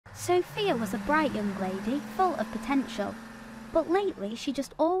Sophia was a bright young lady, full of potential, but lately she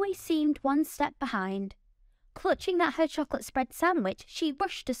just always seemed one step behind. Clutching at her chocolate spread sandwich, she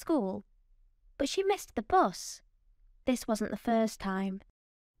rushed to school. But she missed the bus. This wasn't the first time.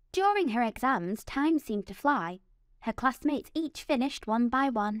 During her exams, time seemed to fly. Her classmates each finished one by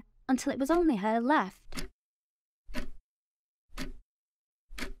one, until it was only her left.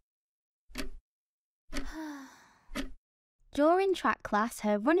 During track class,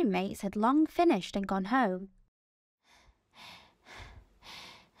 her running mates had long finished and gone home.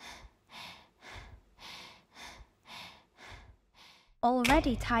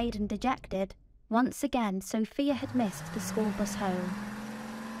 Already tired and dejected, once again Sophia had missed the school bus home.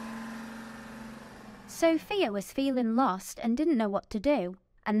 Sophia was feeling lost and didn't know what to do,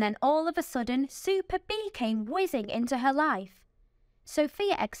 and then all of a sudden Super B came whizzing into her life.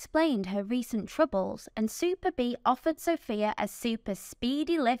 Sophia explained her recent troubles, and Super B offered Sophia a super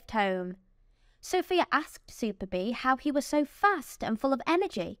speedy lift home. Sophia asked Super B how he was so fast and full of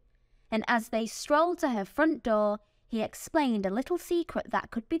energy, and as they strolled to her front door, he explained a little secret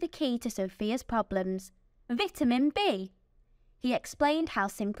that could be the key to Sophia's problems: vitamin B. He explained how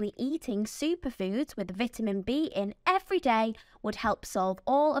simply eating superfoods with vitamin B in every day would help solve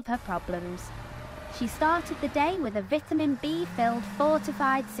all of her problems. She started the day with a vitamin B-filled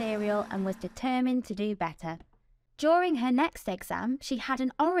fortified cereal and was determined to do better. During her next exam, she had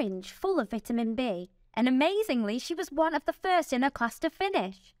an orange full of vitamin B, and amazingly, she was one of the first in her class to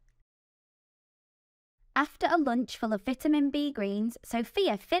finish. After a lunch full of vitamin B greens,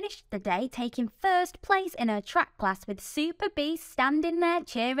 Sophia finished the day taking first place in her track class with Super B standing there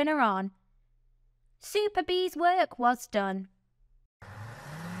cheering her on. Super B's work was done.